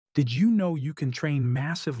Did you know you can train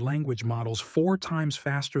massive language models 4 times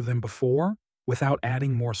faster than before without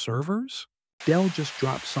adding more servers? Dell just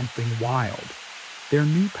dropped something wild. Their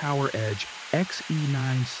new PowerEdge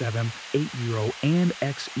Xe9780 and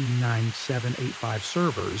Xe9785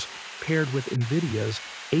 servers, paired with NVIDIA's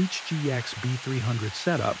HGX B300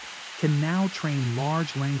 setup, can now train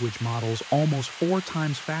large language models almost 4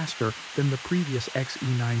 times faster than the previous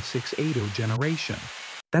Xe9680 generation.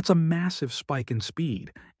 That's a massive spike in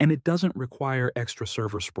speed, and it doesn't require extra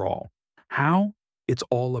server sprawl. How? It's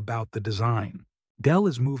all about the design. Dell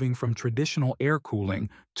is moving from traditional air cooling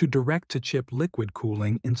to direct-to-chip liquid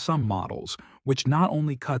cooling in some models, which not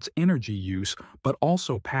only cuts energy use but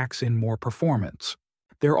also packs in more performance.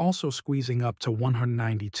 They're also squeezing up to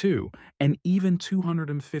 192 and even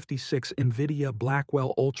 256 NVIDIA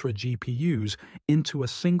Blackwell Ultra GPUs into a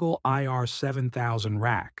single IR7000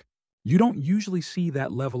 rack. You don't usually see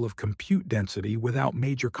that level of compute density without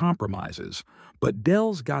major compromises, but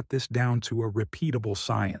Dell's got this down to a repeatable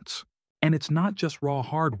science. And it's not just raw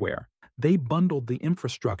hardware. They bundled the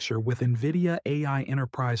infrastructure with NVIDIA AI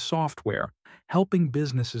Enterprise software, helping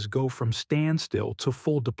businesses go from standstill to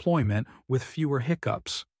full deployment with fewer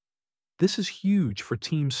hiccups. This is huge for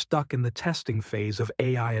teams stuck in the testing phase of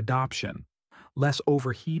AI adoption. Less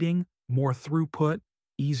overheating, more throughput,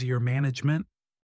 easier management.